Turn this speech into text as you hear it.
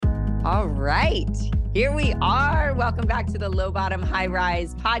All right, here we are. Welcome back to the Low Bottom High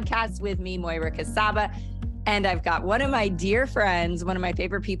Rise podcast with me, Moira Casaba. And I've got one of my dear friends, one of my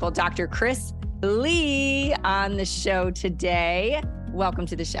favorite people, Dr. Chris Lee, on the show today. Welcome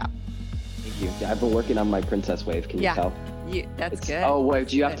to the show. Thank you. I've been working on my princess wave. Can you tell? That's good. Oh wait,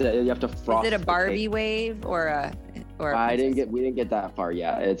 do you have to frost? Is it a Barbie wave or a we didn't get that far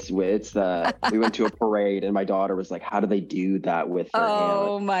yet. We went to a parade and my daughter was like, how do they do that with their hand?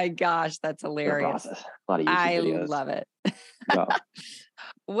 Oh my gosh, that's hilarious. A lot of YouTube videos. I love it. No.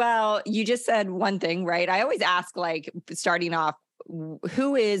 Well, you just said one thing, right? I always ask, like, starting off,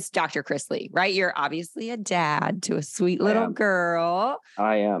 who is Dr. Chris Lee, right? You're obviously a dad to a sweet little girl.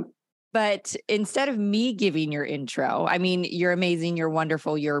 I am. But instead of me giving your intro, I mean, you're amazing, you're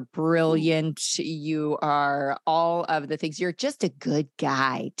wonderful, you're brilliant, you are all of the things. You're just a good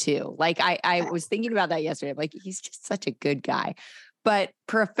guy too. Like I was thinking about that yesterday. I'm like, he's just such a good guy. But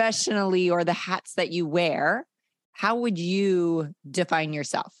professionally, or the hats that you wear, how would you define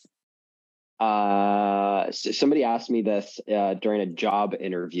yourself? Somebody asked me this during a job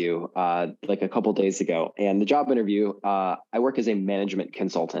interview like a couple days ago. And the job interview, I work as a management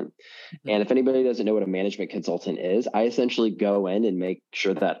consultant. Mm-hmm. And if anybody doesn't know what a management consultant is, I essentially go in and make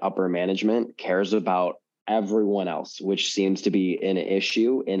sure that upper management cares about everyone else, which seems to be an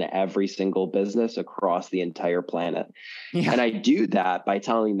issue in every single business across the entire planet. Yeah. And I do that by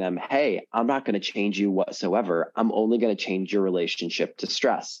telling them, hey, I'm not going to change you whatsoever. I'm only going to change your relationship to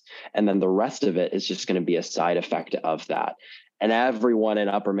stress. And then the rest of it is just going to be a side effect of that. And everyone in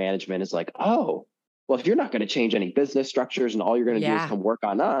upper management is like, oh, well, if you're not going to change any business structures and all you're going to do is come work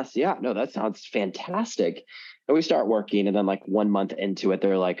on us. Yeah, no, that sounds fantastic. And we start working. And then like 1 month into it,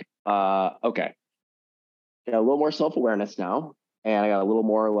 they're like, okay. Got a little more self-awareness now, and I got a little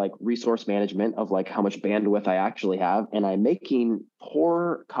more like resource management of like how much bandwidth I actually have, and I'm making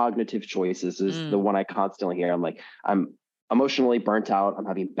poor cognitive choices is the one I constantly hear. I'm like, I'm emotionally burnt out. I'm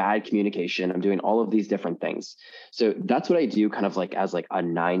having bad communication. I'm doing all of these different things. So that's what I do kind of like as like a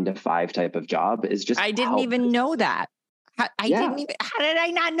 9 to 5 type of job is just. I didn't even know that. How did I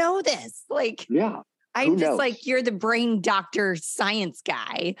not know this? Like, I'm just like, you're the brain doctor science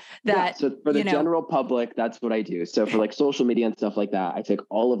guy so for the general public, that's what I do. So for like social media and stuff like that, I take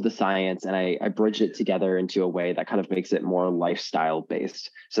all of the science and I bridge it together into a way that kind of makes it more lifestyle based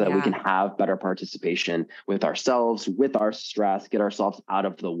so that we can have better participation with ourselves, with our stress, get ourselves out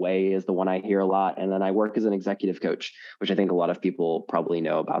of the way is the one I hear a lot. And then I work as an executive coach, which I think a lot of people probably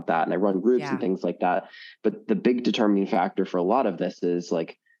know about that. And I run groups and things like that. But the big determining factor for a lot of this is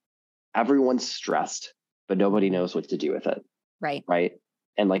like, everyone's stressed, but nobody knows what to do with it. Right.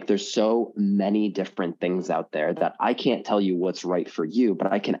 And like, there's so many different things out there that I can't tell you what's right for you,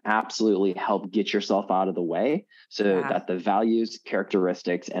 but I can absolutely help get yourself out of the way so that the values,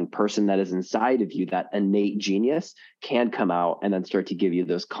 characteristics, and person that is inside of you, that innate genius, can come out and then start to give you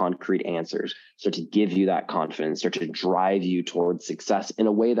those concrete answers, start to give you that confidence, start to drive you towards success in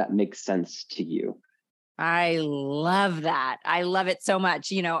a way that makes sense to you. I love that. I love it so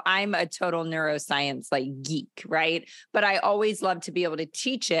much. You know, I'm a total neuroscience like geek, right? But I always love to be able to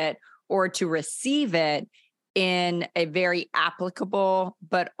teach it or to receive it in a very applicable,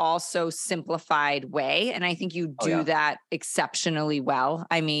 but also simplified way. And I think you do that exceptionally well.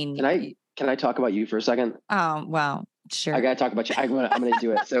 I mean, can I talk about you for a second? Oh, well, sure. I got to talk about you. I'm going to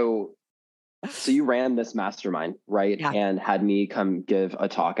do it. So you ran this mastermind, right? Yeah. And had me come give a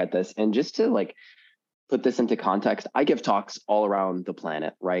talk at this. And just to like, put this into context, I give talks all around the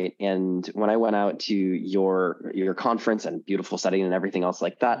planet, right? And when I went out to your conference and beautiful setting and everything else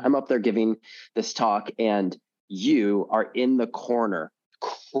like that, I'm up there giving this talk and you are in the corner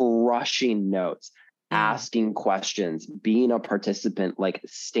crushing notes, asking questions, being a participant, like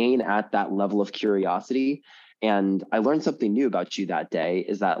staying at that level of curiosity. And I learned something new about you that day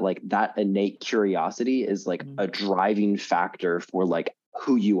is that like that innate curiosity is like a driving factor for like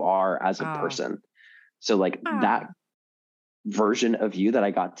who you are as a person. So like that version of you that I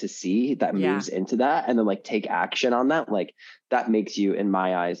got to see that moves into that and then like take action on that, like that makes you in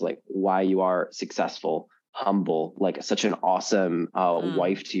my eyes, like why you are successful, humble, like such an awesome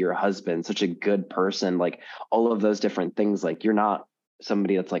wife to your husband, such a good person, like all of those different things. Like you're not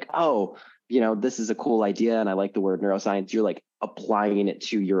somebody that's like, oh, you know, this is a cool idea. And I like the word neuroscience. You're like applying it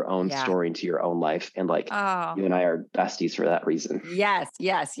to your own story and to your own life. And like you and I are besties for that reason. Yes.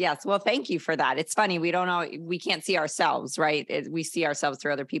 Well, thank you for that. It's funny. We can't see ourselves, right? We see ourselves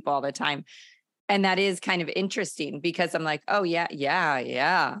through other people all the time. And that is kind of interesting because I'm like, oh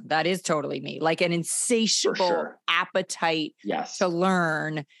yeah. That is totally me. Like an insatiable appetite to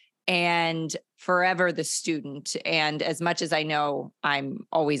learn and forever the student. And as much as I know, I'm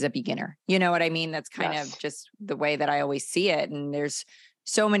always a beginner. You know what I mean? That's kind of just the way that I always see it. And there's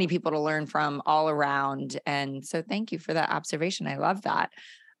so many people to learn from all around. And so thank you for that observation. I love that.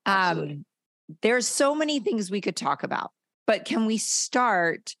 There's so many things we could talk about, but can we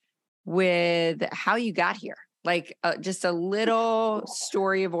start with how you got here? Like just a little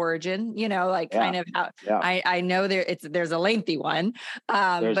story of origin, kind of how I know there's a lengthy one,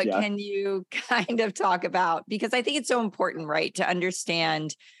 but can you kind of talk about, because I think it's so important, right, to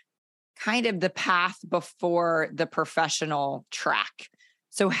understand kind of the path before the professional track.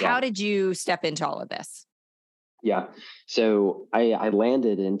 So how did you step into all of this? Yeah. So I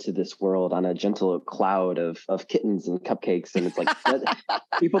landed into this world on a gentle cloud of kittens and cupcakes. And it's like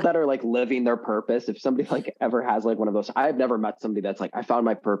people that are like living their purpose. If somebody like ever has like one of those, I've never met somebody that's like, I found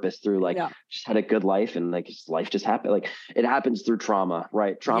my purpose through like, just had a good life and like life just happened. Like it happens through trauma,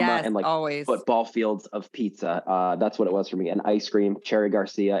 right? Trauma and like always. Football fields of pizza. That's what it was for me. And ice cream, Cherry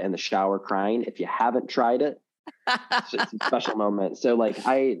Garcia in the shower crying. If you haven't tried it, it's a special moment. So like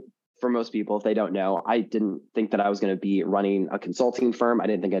for most people, if they don't know, I didn't think that I was going to be running a consulting firm. I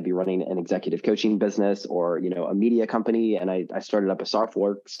didn't think I'd be running an executive coaching business or, a media company. And I started up a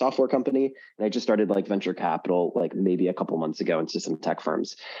software company, and I just started like venture capital, like maybe a couple months ago into some tech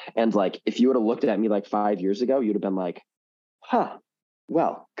firms. And like, if you would have looked at me like 5 years ago, you'd have been like,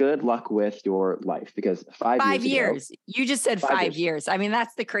 well, good luck with your life, because 5 years ago, you just said 5 years. I mean,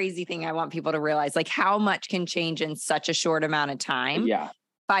 that's the crazy thing I want people to realize, like how much can change in such a short amount of time. Yeah.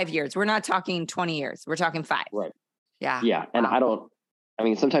 5 years. We're not talking 20 years. We're talking 5. Right. Yeah. Yeah. And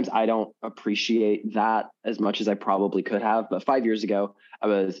sometimes I don't appreciate that as much as I probably could have. But 5 years ago, I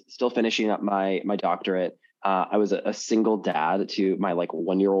was still finishing up my doctorate. I was a single dad to my like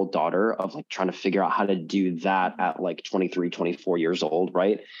 1-year-old daughter, of like trying to figure out how to do that at like 23, 24 years old.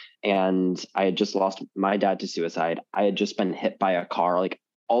 Right. And I had just lost my dad to suicide. I had just been hit by a car. Like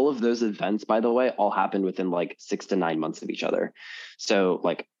all of those events, by the way, all happened within like 6 to 9 months of each other. So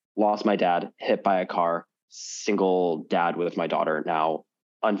like lost my dad, hit by a car, single dad with my daughter now,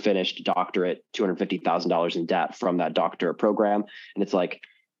 unfinished doctorate, $250,000 in debt from that doctorate program. And it's like,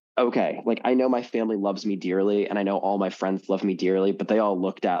 okay, like I know my family loves me dearly and I know all my friends love me dearly, but they all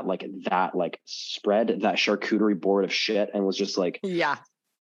looked at like that, like spread, that charcuterie board of shit, and was just like,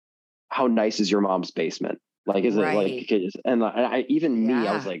 how nice is your mom's basement? Like, is it like, and I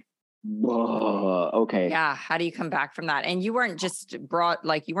I was like, whoa, okay. Yeah. How do you come back from that? And you weren't just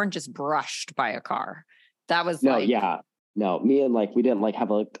brushed by a car. That was No, me and like, we didn't like have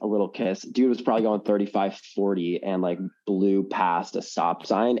a little kiss. Dude was probably going 35, 40 and like blew past a stop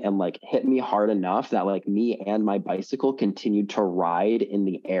sign and like hit me hard enough that like me and my bicycle continued to ride in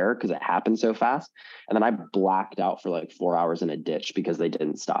the air because it happened so fast. And then I blacked out for like 4 hours in a ditch because they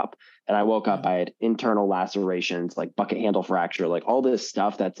didn't stop. And I woke up, I had internal lacerations, like bucket handle fracture, like all this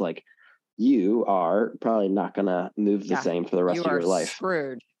stuff that's like, you are probably not going to move the same for the rest of your life.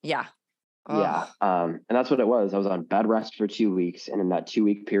 Screwed. Yeah. Yeah. And that's what it was. I was on bed rest for 2 weeks. And in that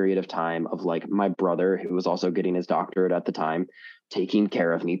 2-week period of time of like my brother, who was also getting his doctorate at the time, taking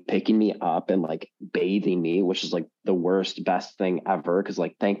care of me, picking me up and like bathing me, which is like the worst, best thing ever. Cause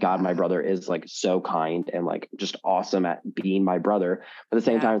like, thank God my brother is like so kind and like just awesome at being my brother. But at the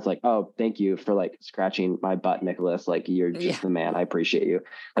same time, it's like, oh, thank you for like scratching my butt, Nicholas. Like you're just the man. I appreciate you.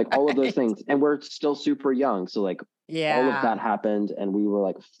 Like all of those things. And we're still super young. So like all of that happened and we were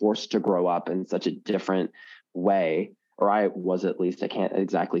like forced to grow up in such a different way, or I was, at least. I can't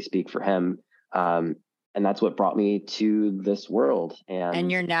exactly speak for him. And that's what brought me to this world.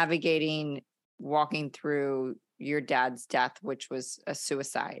 And you're navigating, walking through your dad's death, which was a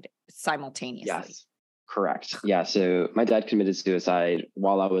suicide, simultaneously. Yes, correct. Yeah. So my dad committed suicide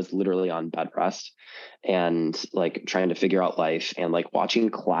while I was literally on bed rest and like trying to figure out life, and like watching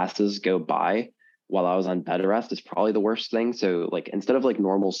classes go by while I was on bed rest is probably the worst thing. So like, instead of like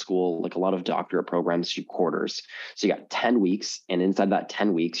normal school, like a lot of doctorate programs do quarters. So you got 10 weeks, and inside that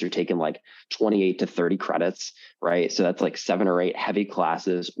 10 weeks, you're taking like 28 to 30 credits, right? So that's like 7 or 8 heavy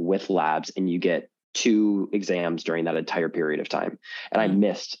classes with labs, and you get 2 exams during that entire period of time. And I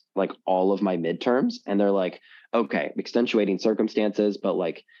missed like all of my midterms, and they're like, okay, extenuating circumstances, but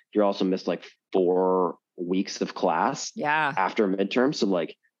like you're also missed like 4 weeks of class after midterm. So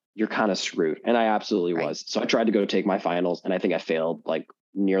like, you're kind of screwed. And I absolutely was. So I tried to go take my finals, and I think I failed like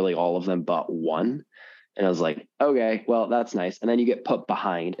nearly all of them but one. And I was like, okay, well, that's nice. And then you get put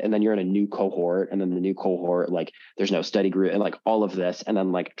behind, and then you're in a new cohort, and then the new cohort, like there's no study group and like all of this. And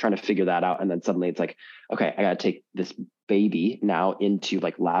then like trying to figure that out. And then suddenly it's like, okay, I got to take this baby now into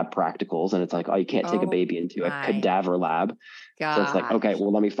like lab practicals. And it's like, oh, you can't take a Oh baby into a my cadaver lab. So it's like, okay, gosh.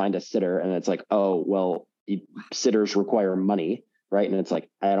 well, let me find a sitter. And it's like, oh, well, sitters require money. Right. And it's like,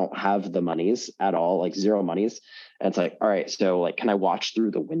 I don't have the monies at all, like zero monies. And it's like, all right, so like, can I watch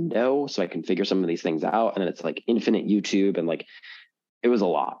through the window so I can figure some of these things out? And then it's like infinite YouTube. And like, it was a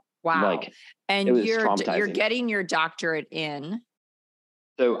lot. Wow. Like, it And was you're traumatizing. getting your doctorate in.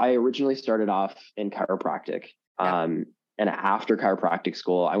 So I originally started off in chiropractic. Yep. And after chiropractic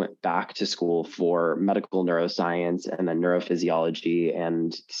school, I went back to school for medical neuroscience and then neurophysiology.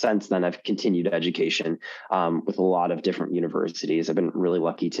 And since then, I've continued education with a lot of different universities. I've been really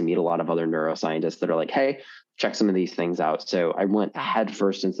lucky to meet a lot of other neuroscientists that are like, hey, check some of these things out. So I went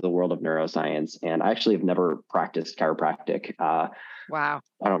headfirst into the world of neuroscience, and I actually have never practiced chiropractic. Wow.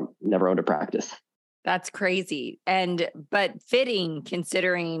 Never owned a practice. That's crazy. But fitting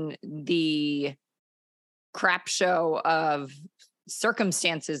considering the crap show of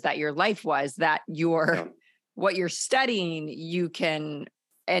circumstances that your life was, that what you're studying, you can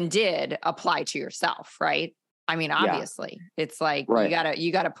and did apply to yourself, right? I mean, obviously, it's like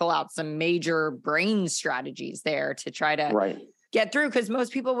you gotta pull out some major brain strategies there to try to get through, because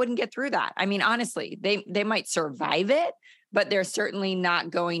most people wouldn't get through that. I mean, honestly, they might survive it, but they're certainly not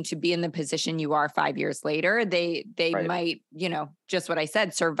going to be in the position you are 5 years later. They might, just what I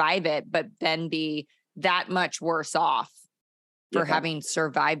said, survive it, but then be that much worse off for having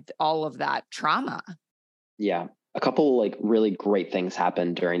survived all of that trauma. Yeah. A couple like really great things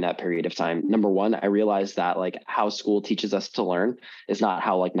happened during that period of time. Number one, I realized that like how school teaches us to learn is not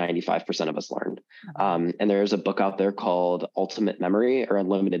how like 95% of us learned. And there's a book out there called Ultimate Memory or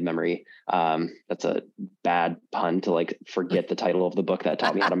Unlimited Memory. That's a bad pun to like forget the title of the book that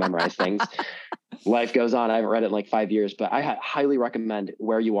taught me how to memorize things. Life goes on. I haven't read it in like 5 years, but I highly recommend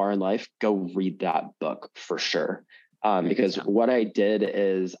where you are in life, go read that book for sure. Because what I did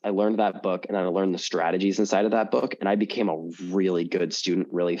is I learned that book and I learned the strategies inside of that book, and I became a really good student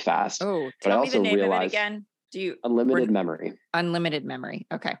really fast. Oh, but I tell me also the name realized of it again. Unlimited Memory. Unlimited Memory.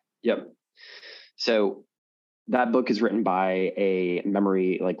 Okay. Yep. So that book is written by a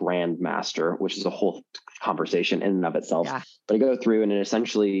memory like grandmaster, which is a whole conversation in and of itself. Yeah. But I go through and it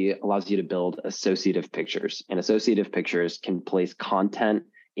essentially allows you to build associative pictures, and associative pictures can place content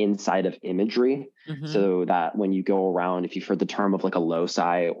inside of imagery, so that when you go around, if you've heard the term of like a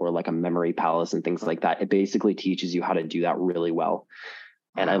loci or like a memory palace and things like that, it basically teaches you how to do that really well.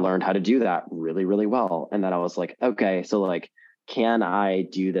 And I learned how to do that really, really well. And then I was like, okay, so like, can I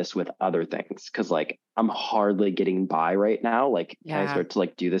do this with other things? Because like I'm hardly getting by right now. Like, can I start to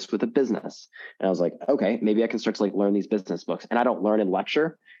like do this with a business? And I was like, okay, maybe I can start to like learn these business books. And I don't learn in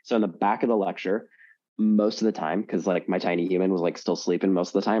lecture. So in the back of the lecture, most of the time, because like my tiny human was like still sleeping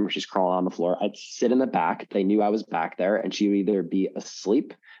most of the time, or she's crawling on the floor, I'd sit in the back. They knew I was back there, and she would either be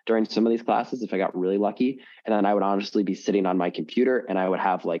asleep during some of these classes if I got really lucky, and then I would honestly be sitting on my computer and I would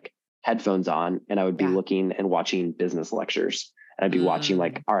have like headphones on and I would be looking and watching business lectures. And I'd be watching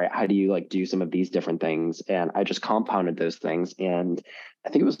like, all right, how do you like do some of these different things? And I just compounded those things. And I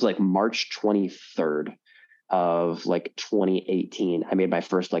think it was like March 23rd of like 2018, I made my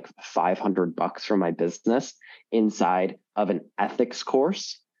first like $500 from my business inside of an ethics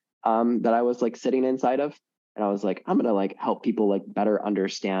course that I was like sitting inside of. And I was like, I'm gonna like help people like better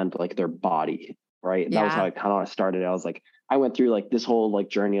understand like their body, right? And that was how I kind of started. I was like, I went through like this whole like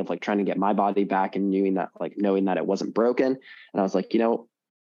journey of like trying to get my body back and knowing that it wasn't broken. And I was like, a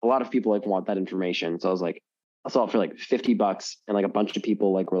lot of people like want that information. So I was like, I saw it for like $50, and like a bunch of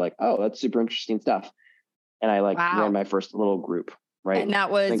people like were like, oh, that's super interesting stuff. And I like ran my first little group, right? And that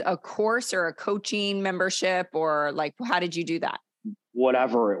was a course or a coaching membership, or like, how did you do that?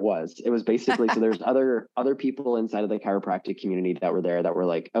 Whatever it was basically, so there's other people inside of the chiropractic community that were there that were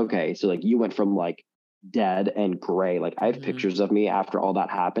like, okay, so like you went from like dead and gray. Like I have pictures of me after all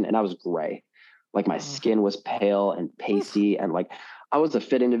that happened, and I was gray. Like my skin was pale and pasty, and like I was a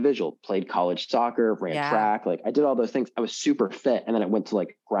fit individual, played college soccer, ran track. Like I did all those things. I was super fit. And then it went to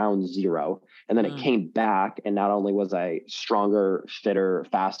like ground zero. And then it came back. And not only was I stronger, fitter,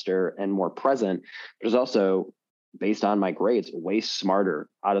 faster, and more present, but it was also based on my grades, way smarter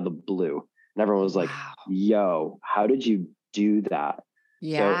out of the blue. And everyone was like, yo, how did you do that?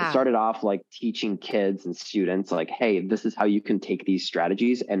 So it started off like teaching kids and students like, hey, this is how you can take these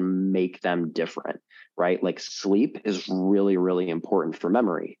strategies and make them different, right? Like sleep is really, really important for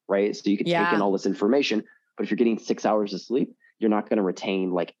memory, right? So you can take in all this information, but if you're getting 6 hours of sleep, you're not going to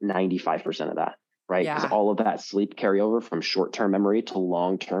retain like 95% of that, right? Because all of that sleep carryover from short-term memory to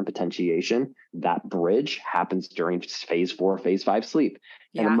long-term potentiation, that bridge happens during phase 4, phase 5 sleep.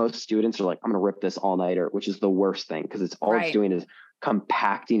 And then most students are like, I'm going to rip this all-nighter, which is the worst thing, because it's all it's doing is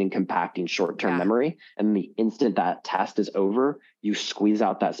compacting short-term memory. And the instant that test is over, you squeeze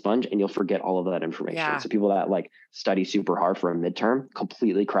out that sponge and you'll forget all of that information. So people that like study super hard for a midterm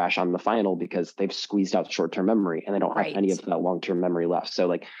completely crash on the final because they've squeezed out short-term memory and they don't have any of that long-term memory left. So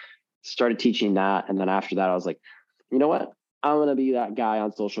like started teaching that. And then after that, I was like, you know what? I'm going to be that guy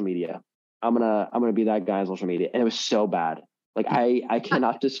on social media. I'm going to be that guy on social media. And it was so bad. Like I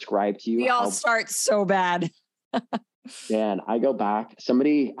cannot describe to you. We all start so bad. Man, I go back,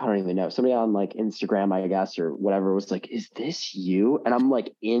 somebody, I don't even know, somebody on like Instagram, I guess, or whatever was like, is this you? And I'm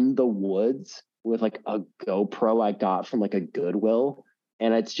like in the woods with like a GoPro I got from like a Goodwill.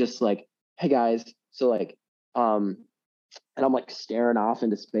 And it's just like, hey guys. So like, and I'm like staring off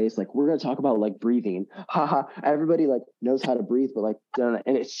into space. Like, we're going to talk about like breathing. Haha. Everybody like knows how to breathe, but like, and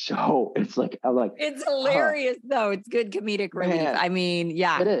it's like, I'm like, it's hilarious though. It's good comedic relief. Man, I mean,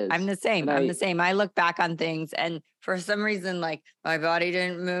 it is. I'm the same. I'm the same. I look back on things and for some reason, like my body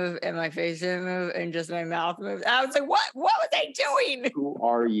didn't move and my face didn't move and just my mouth moved. I was like, what was I doing? Who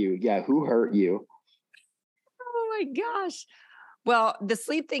are you? Yeah. Who hurt you? Oh my gosh. Well, the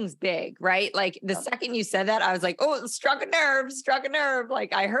sleep thing's big, right? Like the second you said that, I was like, oh, struck a nerve.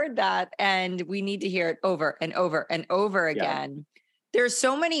 Like I heard that and we need to hear it over and over and over again. There's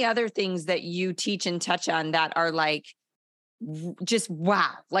so many other things that you teach and touch on that are like, just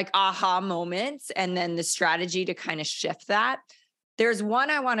wow, like aha moments. And then the strategy to kind of shift that. There's one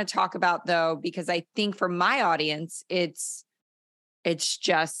I want to talk about though, because I think for my audience, it's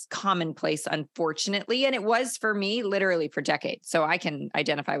just commonplace, unfortunately. And it was for me literally for decades. So I can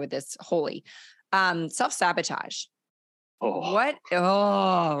identify with this wholly. Self-sabotage. Right?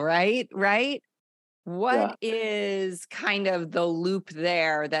 What is kind of the loop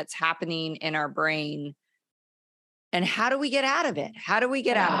there that's happening in our brain? And how do we get out of it? How do you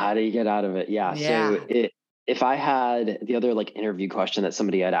get out of it? Yeah. So if I had the other like interview question that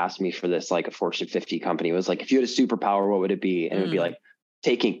somebody had asked me for this, like a Fortune 50 company was like, if you had a superpower, what would it be? And it would be like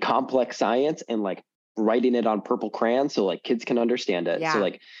taking complex science and like writing it on purple crayon so like kids can understand it. So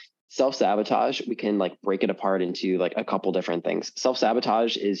like self-sabotage, we can like break it apart into like a couple different things.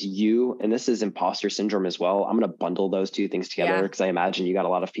 Self-sabotage is you, and this is imposter syndrome as well. I'm going to bundle those two things together because I imagine you got a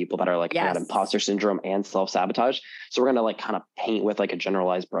lot of people that are like, I got imposter syndrome and self-sabotage. So we're going to like kind of paint with like a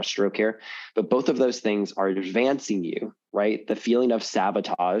generalized brushstroke here, but both of those things are advancing you, right? The feeling of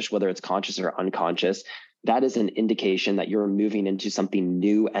sabotage, whether it's conscious or unconscious, that is an indication that you're moving into something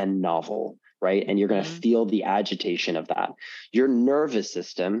new and novel. Right. And you're going to feel the agitation of that. Your nervous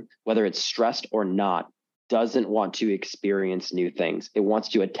system, whether it's stressed or not, doesn't want to experience new things. It wants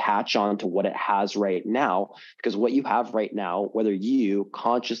to attach on to what it has right now, because what you have right now, whether you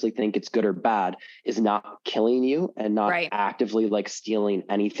consciously think it's good or bad, is not killing you and not actively like stealing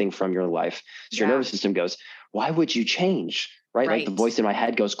anything from your life. So your nervous system goes, why would you change? Right. Like the voice in my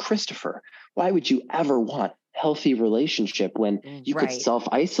head goes, Christopher, why would you ever want healthy relationship when you could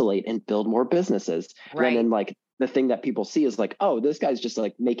self-isolate and build more businesses? And then like the thing that people see is like, oh, this guy's just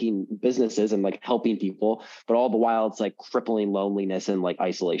like making businesses and like helping people, but all the while it's like crippling loneliness and like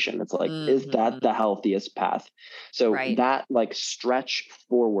isolation. It's like, is that the healthiest path? So that like stretch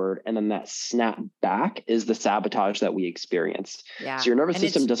forward and then that snap back is the sabotage that we experience. So your nervous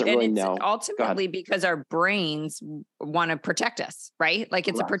system doesn't really know. Ultimately, because our brains want to protect us, right? Like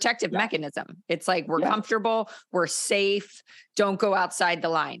it's a protective mechanism. It's like we're comfortable, we're safe. Don't go outside the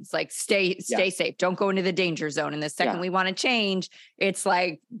lines. Like stay safe. Don't go into the danger zone. And the second we want to change, it's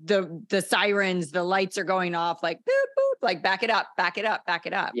like the sirens, the lights are going off, like boop, boop, like back it up.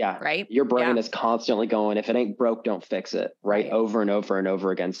 Yeah. Right. Your brain is constantly going, if it ain't broke, don't fix it. Right. Over and over and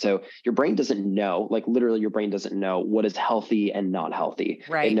over again. So your brain doesn't know, like literally your brain doesn't know what is healthy and not healthy.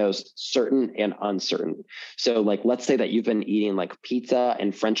 It knows certain and uncertain. So like, let's say that you've been eating like pizza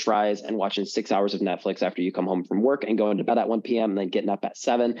and French fries and watching 6 hours of Netflix after you come home from work and going to bed at 1 p.m. and then getting up at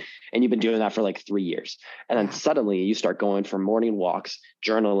 7. And you've been doing that for like 3 years. And then suddenly you start going for morning walks,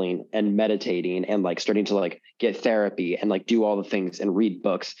 journaling and meditating and like starting to like get therapy and like do all the things and read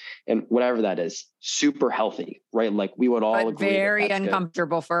books and whatever that is. Super healthy, right? Like we would all agree. Very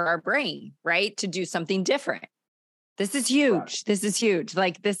uncomfortable for our brain, right? To do something different. This is huge. This is huge.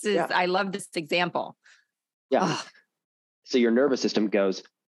 Like this is, I love this example. Yeah. So your nervous system goes,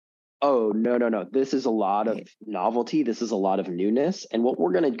 oh, no. This is a lot of novelty. This is a lot of newness. And what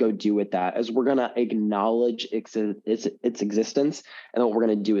we're going to go do with that is we're going to acknowledge its existence. And what we're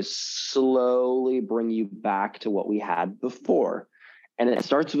going to do is slowly bring you back to what we had before. And it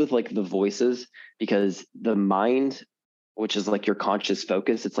starts with like the voices, because the mind, which is like your conscious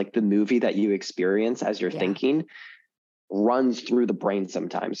focus, it's like the movie that you experience as you're thinking, runs through the brain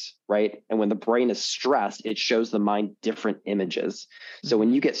sometimes, right? And when the brain is stressed, it shows the mind different images. So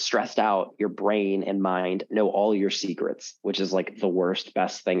when you get stressed out, your brain and mind know all your secrets, which is like the worst,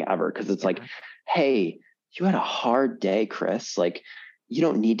 best thing ever. Cause it's like, hey, you had a hard day, Chris. Like, you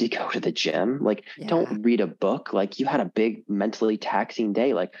don't need to go to the gym. Like, don't read a book. Like, you had a big mentally taxing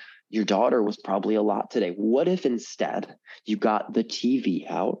day. Like, your daughter was probably a lot today. What if instead you got the TV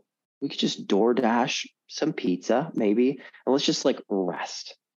out? We could just DoorDash some pizza, maybe, and let's just like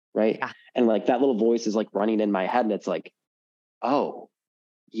rest, right? Yeah. And like that little voice is like running in my head, and it's like, oh,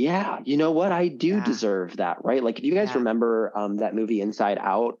 yeah, you know what? I do deserve that, right? Like, if you guys remember that movie Inside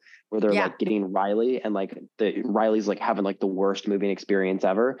Out, where they're like getting Riley, and like Riley's like having like the worst moving experience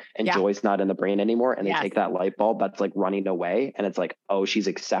ever, and Joy's not in the brain anymore, and they take that light bulb that's like running away, and it's like, oh, she's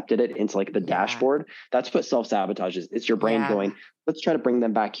accepted it into like the dashboard. That's what self-sabotage is. It's your brain going, let's try to bring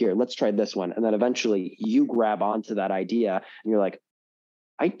them back here. Let's try this one. And then eventually you grab onto that idea and you're like,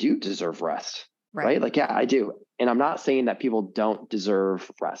 I do deserve rest. Right? Like, yeah, I do. And I'm not saying that people don't deserve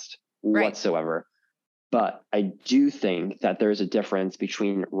rest whatsoever, but I do think that there's a difference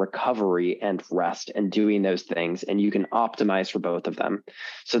between recovery and rest and doing those things, and you can optimize for both of them.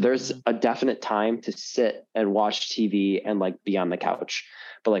 So there's a definite time to sit and watch TV and like be on the couch.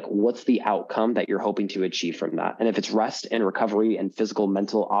 But like, what's the outcome that you're hoping to achieve from that? And if it's rest and recovery and physical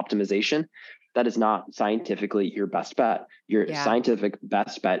mental optimization, that is not scientifically your best bet. Your scientific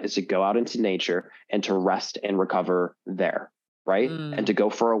best bet is to go out into nature and to rest and recover there, right? And to go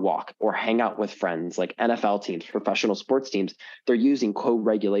for a walk or hang out with friends. Like NFL teams, professional sports teams, they're using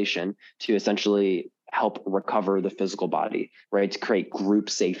co-regulation to essentially help recover the physical body, right? To create group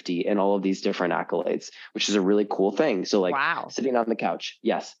safety and all of these different accolades, which is a really cool thing. So like sitting on the couch,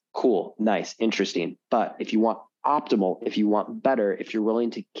 yes, cool, nice, interesting. But if you want optimal, if you want better, if you're willing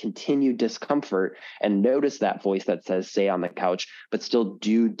to continue discomfort and notice that voice that says stay on the couch, but still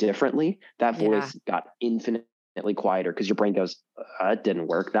do differently, that voice got infinitely quieter, because your brain goes, it didn't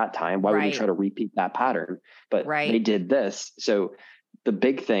work that time. Why would we try to repeat that pattern? But they did this. So the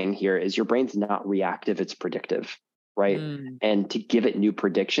big thing here is your brain's not reactive, it's predictive, right? And to give it new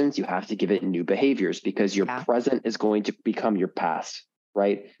predictions, you have to give it new behaviors, because your present is going to become your past.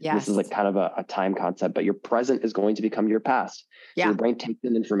 Right? This is like kind of a time concept, but your present is going to become your past. So your brain takes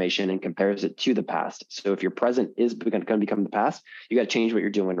in information and compares it to the past. So if your present is going to become the past, you got to change what you're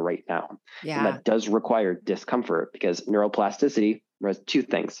doing right now. And that does require discomfort, because neuroplasticity has two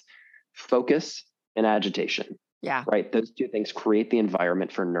things: focus and agitation. Right. Those two things create the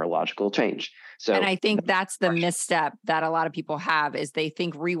environment for neurological change. So, and I think that's the misstep that a lot of people have, is they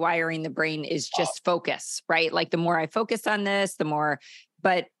think rewiring the brain is just focus, right? Like, the more I focus on this, the more,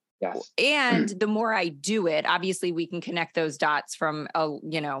 but and the more I do it, obviously we can connect those dots from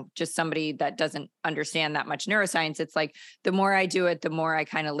just somebody that doesn't understand that much neuroscience. It's like, the more I do it, the more I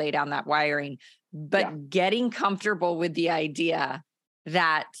kind of lay down that wiring. But getting comfortable with the idea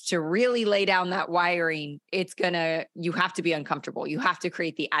that to really lay down that wiring, you have to be uncomfortable. You have to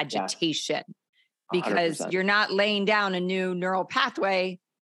create the agitation, because 100%. you're not laying down a new neural pathway.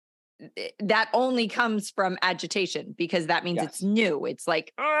 That only comes from agitation, because that means it's new. It's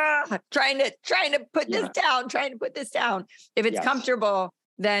like, trying to put this down. If it's comfortable,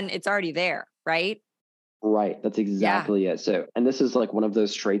 then it's already there. Right. Right. That's exactly it. So, and this is like one of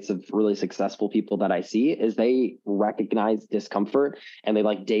those traits of really successful people that I see, is they recognize discomfort and they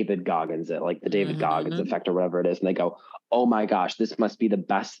like David Goggins it, like the David Goggins effect or whatever it is. And they go, oh my gosh, this must be the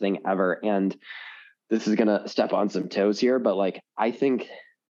best thing ever. And this is going to step on some toes here, but like, I think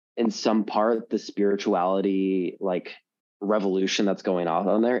in some part, the spirituality, like revolution that's going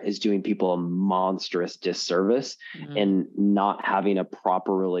on there, is doing people a monstrous disservice in not having a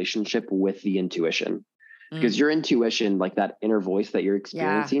proper relationship with the intuition. Because your intuition, like that inner voice that you're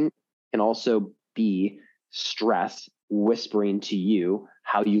experiencing, can also be stress whispering to you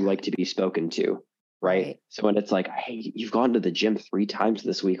how you like to be spoken to, right? So when it's like, hey, you've gone to the gym 3 times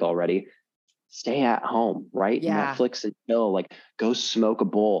this week already, stay at home, right? Netflix and chill, like go smoke a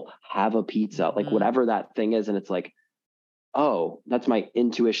bowl, have a pizza, like whatever that thing is. And it's like, oh, that's my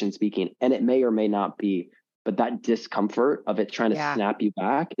intuition speaking. And it may or may not be, but that discomfort of it trying to snap you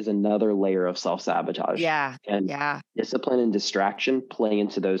back is another layer of self-sabotage. And discipline and distraction play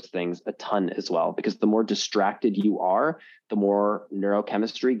into those things a ton as well, because the more distracted you are, the more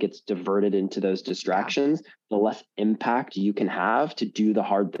neurochemistry gets diverted into those distractions, the less impact you can have to do the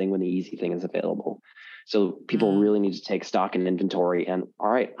hard thing when the easy thing is available. So people really need to take stock and inventory and, all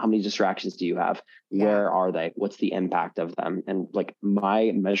right, how many distractions do you have? Where are they? What's the impact of them? And like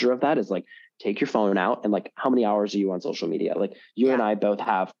my measure of that is like, take your phone out and like, how many hours are you on social media? Like you and I both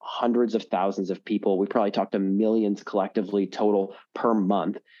have hundreds of thousands of people. We probably talk to millions collectively total per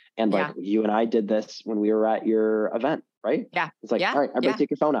month. And like you and I did this when we were at your event, right? Yeah. It's like, all right, everybody take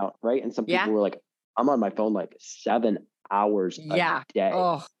your phone out, right? And some people were like, I'm on my phone like 7 hours a day,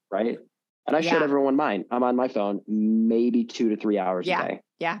 right? And I showed everyone mine. I'm on my phone maybe 2 to 3 hours a day.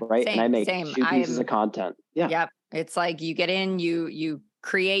 Yeah. Right. Same, and I make 2 pieces of content. Yeah. Yep. It's like you get in, you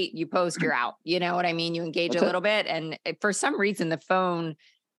create, you post, you're out. You know what I mean? You engage a little bit. And for some reason, the phone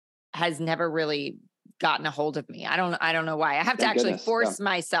has never really gotten a hold of me. I don't know why. I have to actually force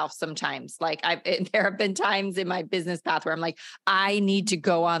myself sometimes. Like there have been times in my business path where I'm like, I need to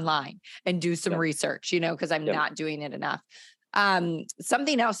go online and do some research, because I'm not doing it enough.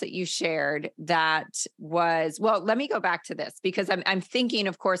 Something else that you shared that was, well, let me go back to this because I'm thinking,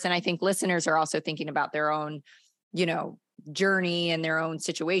 of course, and I think listeners are also thinking about their own, journey and their own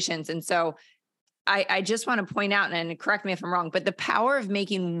situations. And so I just want to point out, and correct me if I'm wrong, but the power of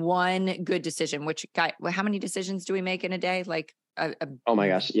making one good decision, how many decisions do we make in a day? Like, oh my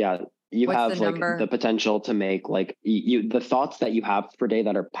gosh. Yeah. You have like the potential to make like the thoughts that you have per day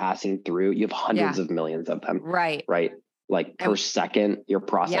that are passing through, you have hundreds of millions of them. Right. Right. Like per second, you're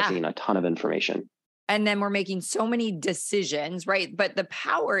processing a ton of information. And then we're making so many decisions, right? But the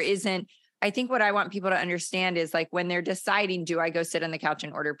power isn't, I think what I want people to understand is like when they're deciding, do I go sit on the couch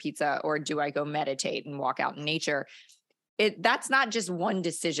and order pizza or do I go meditate and walk out in nature? That's not just one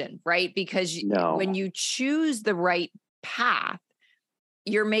decision, right? Because when you choose the right path,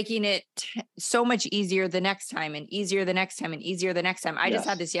 you're making it so much easier the next time and easier the next time and easier the next time. I just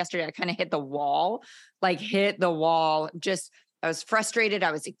had this yesterday. I kind of hit the wall. I was frustrated.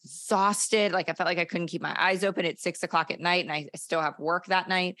 I was exhausted. Like I felt like I couldn't keep my eyes open at 6 o'clock at night and I still have work that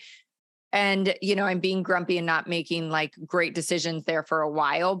night. And, I'm being grumpy and not making like great decisions there for a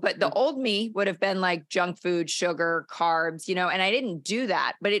while, but the old me would have been like junk food, sugar, carbs, and I didn't do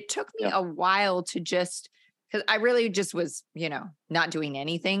that, but it took me a while to just, because I really just was, not doing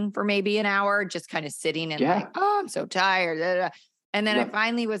anything for maybe an hour, just kind of sitting and like, oh, I'm so tired. And then I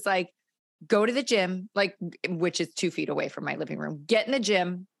finally was like, go to the gym, like, which is 2 feet away from my living room, get in the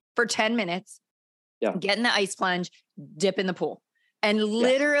gym for 10 minutes, get in the ice plunge, dip in the pool. And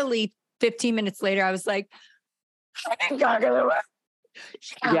literally 15 minutes later, I was like, you're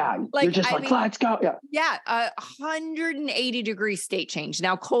just like, let's go. Yeah. 180-degree state change.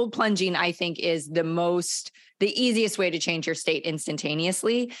 Now, cold plunging, I think, is the easiest way to change your state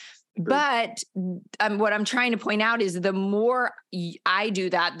instantaneously. But what I'm trying to point out is the more I do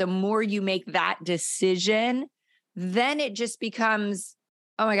that, the more you make that decision, then it just becomes,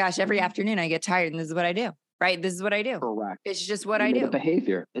 oh my gosh, every afternoon I get tired and this is what I do. Right. This is what I do. Correct. It's just what I do.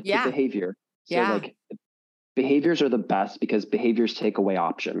 Behavior. It's the behavior. So like behaviors are the best because behaviors take away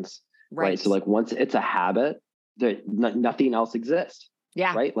options. Right. So like once it's a habit, nothing else exists.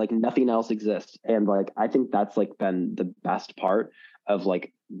 Yeah. Right. Like nothing else exists. And like, I think that's like been the best part of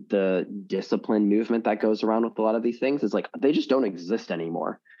like the discipline movement that goes around with a lot of these things is like, they just don't exist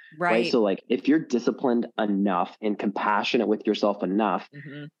anymore. Right. So like, if you're disciplined enough and compassionate with yourself enough,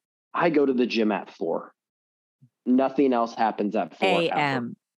 I go to the gym at 4. Nothing else happens at 4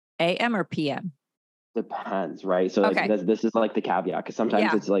 a.m. A.m. or p.m. Depends, right? So like this is like the caveat because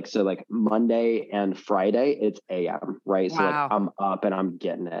sometimes it's like so like Monday and Friday it's a.m. right? So like I'm up and I'm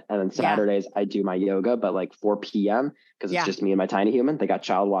getting it, and then Saturdays I do my yoga, but like 4 p.m. because it's just me and my tiny human. They got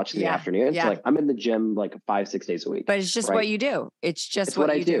child watch in the afternoon, so like I'm in the gym like 5-6 days a week. But it's just what you do. It's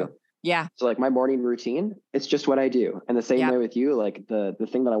what you do. Yeah. So like my morning routine, it's just what I do. And the same way with you, like the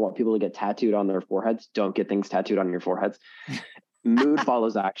thing that I want people to get tattooed on their foreheads, don't get things tattooed on your foreheads. Mood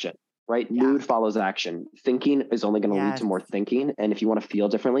follows action, right? Mood follows action. Thinking is only going to lead to more thinking. And if you want to feel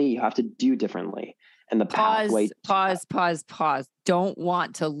differently, you have to do differently. And the pathway. Pause. Don't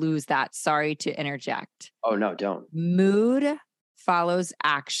want to lose that. Sorry to interject. Oh no, don't. Mood follows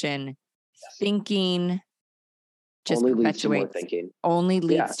action. Thinking just only leads to more thinking. Only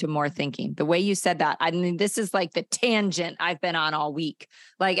leads to more thinking. The way you said that, I mean, this is like the tangent I've been on all week.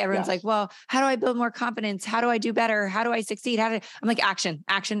 Like everyone's like, well, how do I build more confidence? How do I do better? How do I succeed? I'm like, action,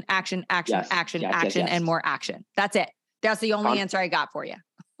 and more action. That's it. That's the only answer I got for you.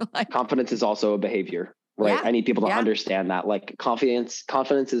 Confidence is also a behavior. Right. I need people to understand that like confidence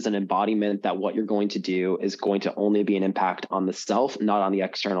is an embodiment that what you're going to do is going to only be an impact on the self, not on the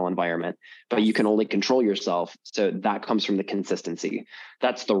external environment, but you can only control yourself. So that comes from the consistency.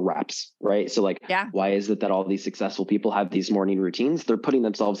 That's the reps, right? So like, why is it that all these successful people have these morning routines? They're putting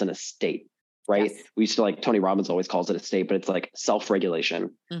themselves in a state, right? Yes. We used to like Tony Robbins always calls it a state, but it's like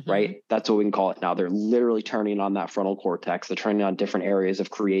self-regulation, right? That's what we can call it now. They're literally turning on that frontal cortex. They're turning on different areas of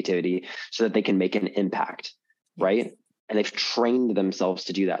creativity so that they can make an impact, right? And they've trained themselves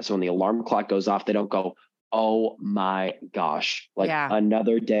to do that. So when the alarm clock goes off, they don't go, oh my gosh, like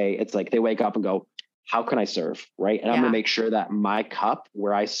another day. It's like they wake up and go, how can I serve? Right. And I'm going to make sure that my cup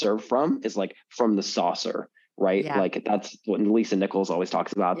where I serve from is like from the saucer. Right. Yeah. Like that's what Lisa Nichols always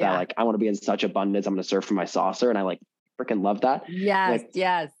talks about, that like, I want to be in such abundance. I'm going to serve from my saucer. And I like freaking love that. Yes. Like,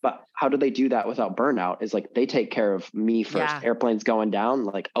 yes. But how do they do that without burnout? Is like, they take care of me first. Airplanes going down.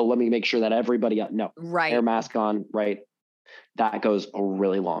 Like, oh, let me make sure that everybody, air mask on. Right. That goes a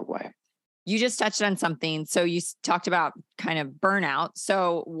really long way. You just touched on something. So you talked about kind of burnout.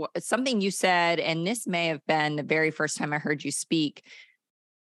 So something you said, and this may have been the very first time I heard you speak,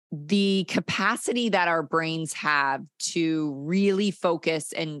 the capacity that our brains have to really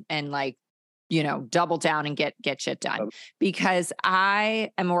focus and like, double down and get shit done. Because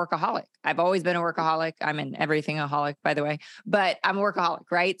I am a workaholic. I've always been a workaholic. I'm an everything-aholic, by the way, but I'm a workaholic,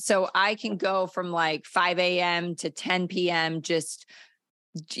 right? So I can go from like 5 a.m. to 10 p.m. just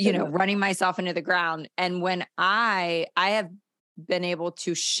running myself into the ground. And when I have been able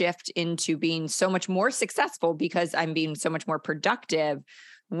to shift into being so much more successful because I'm being so much more productive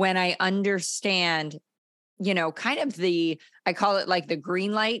when I understand, kind of I call it like the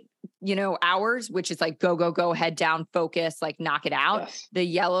green light, hours, which is like go, head down, focus, like knock it out. Yes. The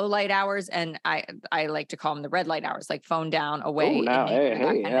yellow light hours. And I like to call them the red light hours, like phone down, away. Oh,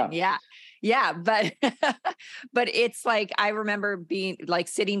 now, Yeah. But, but it's like, I remember being like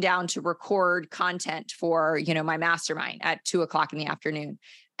sitting down to record content for, my mastermind at 2:00 in the afternoon.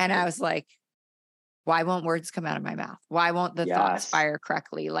 And I was like, why won't words come out of my mouth? Why won't the thoughts fire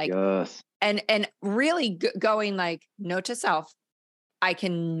correctly? Like, and really going like, note to self, I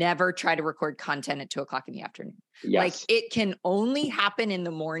can never try to record content at 2:00 in the afternoon. Like it can only happen in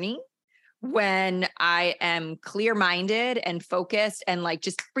the morning when I am clear-minded and focused and like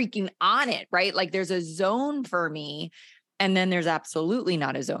just freaking on it, right? Like there's a zone for me and then there's absolutely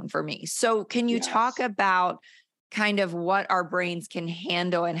not a zone for me. So can you talk about kind of what our brains can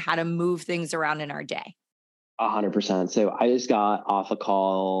handle and how to move things around in our day? 100%. So I just got off a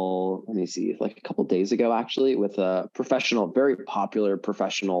call, let me see, like a couple of days ago, actually, with a professional, very popular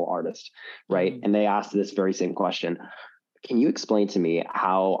professional artist, right? And they asked this very same question. Can you explain to me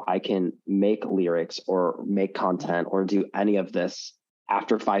how I can make lyrics or make content or do any of this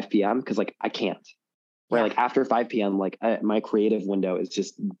after 5 p.m.? Because like I can't. Right. Like after 5 p.m., like my creative window is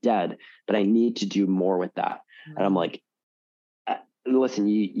just dead, but I need to do more with that. And I'm like, listen,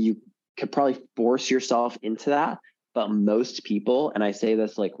 you could probably force yourself into that. But most people, and I say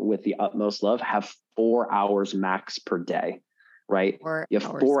this like with the utmost love, have 4 hours max per day, right? You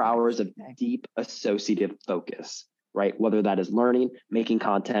have 4 hours of deep associative focus, right? Whether that is learning, making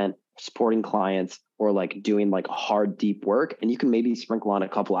content, supporting clients, or like doing like hard, deep work. And you can maybe sprinkle on a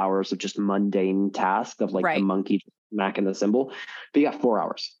couple hours of just mundane tasks of like the monkey smacking the cymbal, but you got 4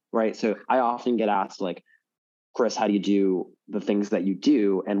 hours, right? So I often get asked like, Chris, how do you do the things that you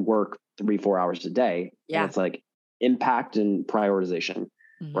do and work 3-4 hours a day? And it's like impact and prioritization,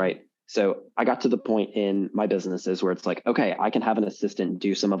 right? So I got to the point in my businesses where it's like, okay, I can have an assistant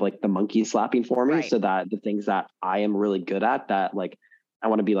do some of like the monkey slapping for me so that the things that I am really good at that like I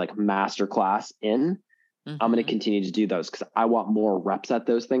want to be like master class in, I'm going to continue to do those because I want more reps at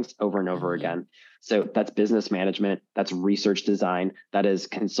those things over and over again. So that's business management, that's research design, that is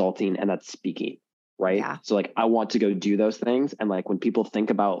consulting, and that's speaking. Right. Yeah. So like, I want to go do those things. And like, when people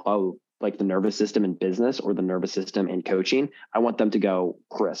think about, oh, like the nervous system in business or the nervous system in coaching, I want them to go,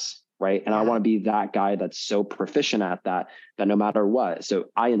 Chris. Right. And I want to be that guy that's so proficient at that no matter what. So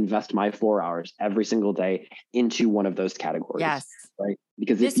I invest my 4 hours every single day into one of those categories. Yes. Right.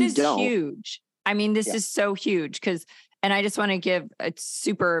 Because this is huge. I mean, this is so huge and I just want to give a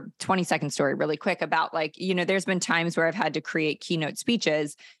super 20-second story really quick about like, there's been times where I've had to create keynote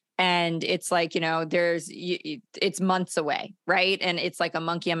speeches. And it's like, it's months away, right? And it's like a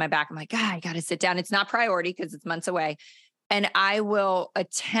monkey on my back. I'm like, God, I got to sit down. It's not priority because it's months away. And I will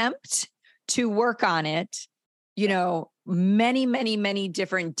attempt to work on it, many, many, many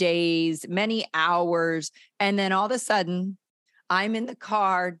different days, many hours. And then all of a sudden, I'm in the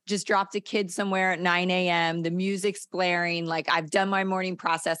car, just dropped a kid somewhere at 9 a.m. The music's blaring. Like I've done my morning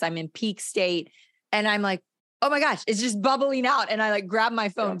process. I'm in peak state. And I'm like, oh my gosh, it's just bubbling out. And I like grab my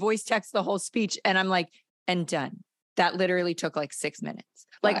phone, voice text the whole speech. And I'm like, and done. That literally took like 6 minutes.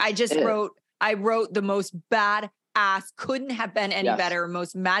 Like I wrote the most badass, couldn't have been any better,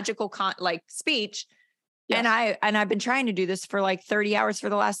 most magical speech And I've been trying to do this for like 30 hours for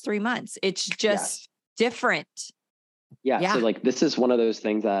the last 3 months. It's just different. Yeah. So like, this is one of those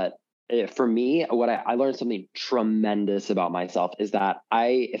things that for me, what I learned something tremendous about myself is that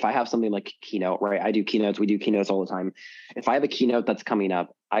if I have something like keynote, right? I do keynotes. We do keynotes all the time. If I have a keynote that's coming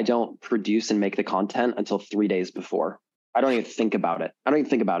up, I don't produce and make the content until 3 days before. I don't even think about it.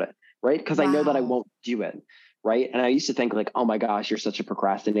 Right? Because I know that I won't do it. Right. And I used to think like, oh my gosh, you're such a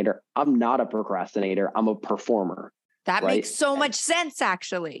procrastinator. I'm not a procrastinator. I'm a performer. That makes so much sense,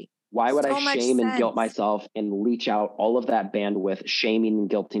 actually. Why would I shame and guilt myself and leach out all of that bandwidth, shaming and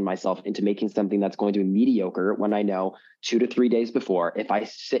guilting myself into making something that's going to be mediocre when I know 2 to 3 days before, if I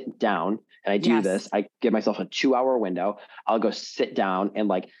sit down and I do this, I give myself a 2-hour window. I'll go sit down and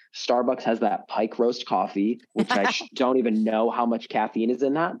like Starbucks has that Pike roast coffee, which I don't even know how much caffeine is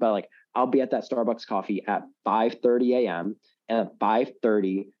in that, but like I'll be at that Starbucks coffee at 5:30 a.m. and at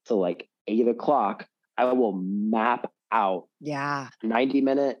 5:30 to like 8 o'clock, I will map out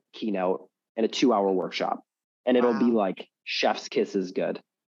 90-minute keynote and a 2-hour workshop. And it'll be like chef's kisses good.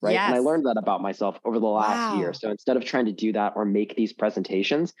 Right. And I learned that about myself over the last year. So instead of trying to do that or make these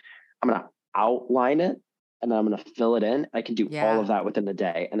presentations, I'm going to outline it and then I'm going to fill it in. I can do all of that within the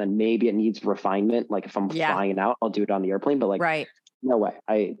day. And then maybe it needs refinement. Like if I'm flying out, I'll do it on the airplane, but like, no way.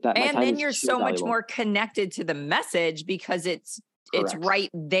 And then you're so much more connected to the message because it's right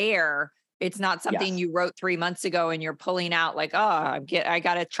there. It's not something you wrote 3 months ago and you're pulling out like, I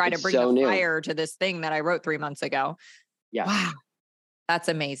got to try to bring the fire to this thing that I wrote 3 months ago. Yeah. Wow. That's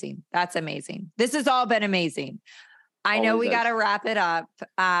amazing. That's amazing. This has all been amazing. I know we got to wrap it up,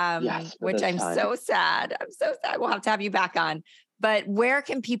 which I'm so sad. I'm so sad. We'll have to have you back on. But where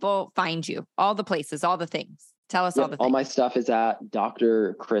can people find you? All the places, all the things. Tell us all the things. All my stuff is at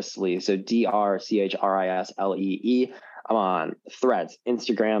Dr. Chris Lee. So DrChrisLee. I'm on Threads,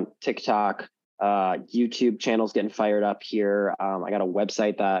 Instagram, TikTok, YouTube channels getting fired up here. I got a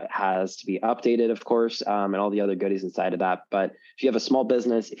website that has to be updated, of course, and all the other goodies inside of that. But if you have a small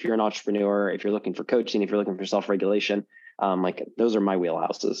business, if you're an entrepreneur, if you're looking for coaching, if you're looking for self-regulation, like those are my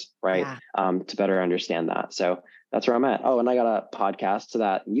wheelhouses, right? To better understand that. So that's where I'm at. Oh, and I got a podcast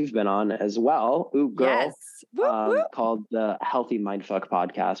that you've been on as well. Ooh, girl. Yes. Called the Healthy Mindfuck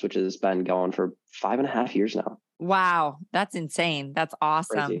Podcast, which has been going for 5.5 years now. Wow. That's insane. That's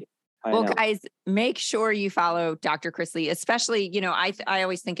awesome. Crazy. Well, guys, make sure you follow Dr. Chris Lee, especially, I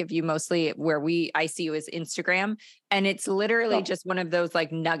always think of you mostly where I see you as Instagram, and it's literally just one of those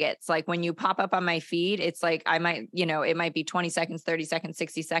like nuggets. Like when you pop up on my feed, it's like, I might, it might be 20 seconds, 30 seconds,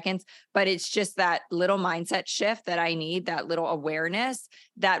 60 seconds, but it's just that little mindset shift that I need, that little awareness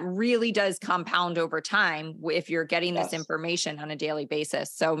that really does compound over time if you're getting this information on a daily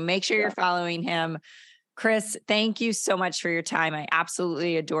basis. So make sure you're following him. Chris, thank you so much for your time. I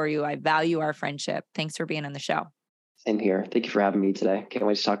absolutely adore you. I value our friendship. Thanks for being on the show. Same here. Thank you for having me today. Can't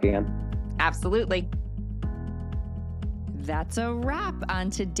wait to talk again. Absolutely. That's a wrap on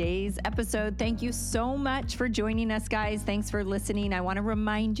today's episode. Thank you so much for joining us, guys. Thanks for listening. I want to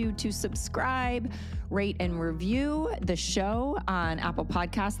remind you to subscribe, rate, and review the show on Apple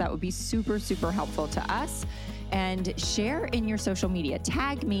Podcasts. That would be super, super helpful to us. And share in your social media.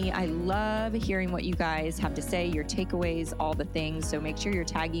 Tag me. I love hearing what you guys have to say, your takeaways, all the things. So make sure you're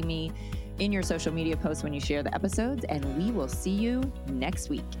tagging me in your social media posts when you share the episodes, and we will see you next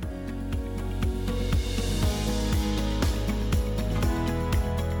week.